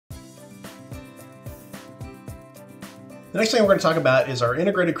The next thing we're going to talk about is our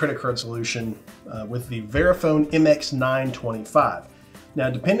integrated credit card solution with the Verifone MX925. Now,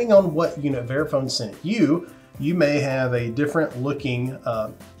 depending on what unit Verifone sent you, you may have a different looking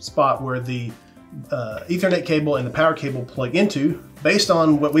spot where the Ethernet cable and the power cable plug into based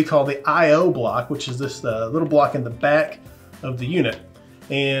on what we call the I/O block, which is this little block in the back of the unit.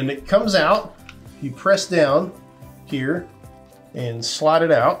 And it comes out, you press down here and slide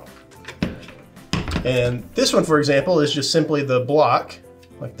it out. And this one, for example, is just simply the block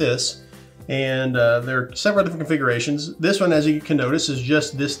like this. And there are several different configurations. This one, as you can notice, is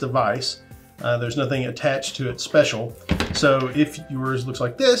just this device. There's nothing attached to it special. So if yours looks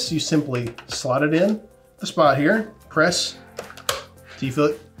like this, you simply slide it in the spot here, press till you feel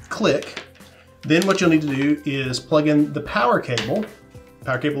it click. Then what you'll need to do is plug in the power cable. The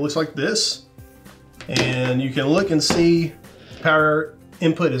power cable looks like this. And you can look and see power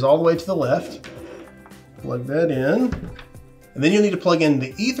input is all the way to the left. Plug that in. And then you'll need to plug in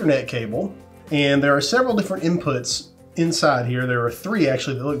the Ethernet cable. And there are several different inputs inside here. There are 3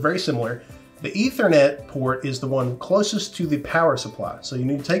 actually that look very similar. The Ethernet port is the one closest to the power supply. So you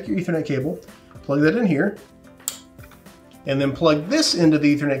need to take your Ethernet cable, plug that in here, and then plug this into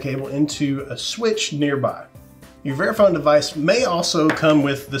the Ethernet cable into a switch nearby. Your Verifone device may also come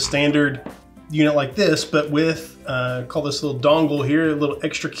with the standard unit like this, but with, call this little dongle here, a little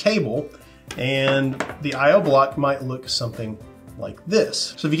extra cable, and the I/O block might look something like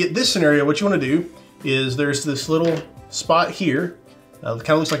this. So if you get this scenario, what you want to do is there's this little spot here. It kind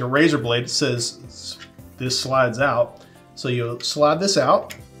of looks like a razor blade. It says this slides out. So you'll slide this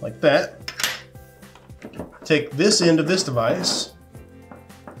out like that. Take this end of this device,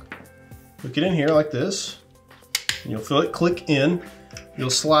 hook it in here like this. And you'll feel it click in. You'll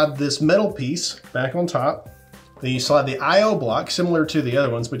slide this metal piece back on top. Then you slide the I/O block, similar to the other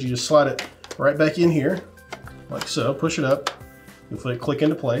ones, but you just slide it right back in here, like so. Push it up. You'll feel it click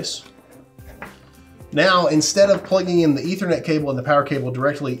into place. Now, instead of plugging in the Ethernet cable and the power cable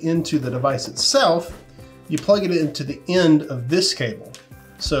directly into the device itself, you plug it into the end of this cable.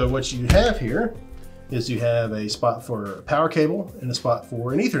 So what you have here is you have a spot for a power cable and a spot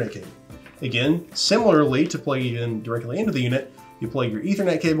for an Ethernet cable. Again, similarly to plugging it in directly into the unit, you plug your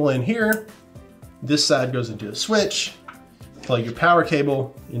Ethernet cable in here, this side goes into a switch, plug your power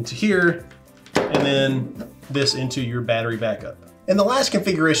cable into here, and then this into your battery backup. And the last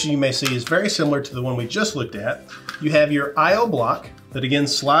configuration you may see is very similar to the one we just looked at. You have your I/O block that again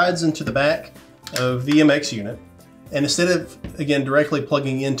slides into the back of the MX unit. And instead of, again, directly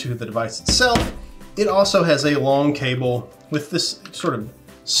plugging into the device itself, it also has a long cable with this sort of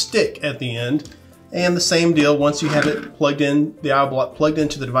stick at the end. And the same deal, once you have it plugged in, the I/O block plugged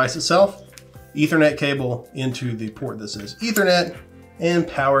into the device itself, Ethernet cable into the port that says Ethernet, and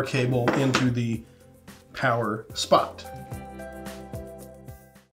power cable into the power spot.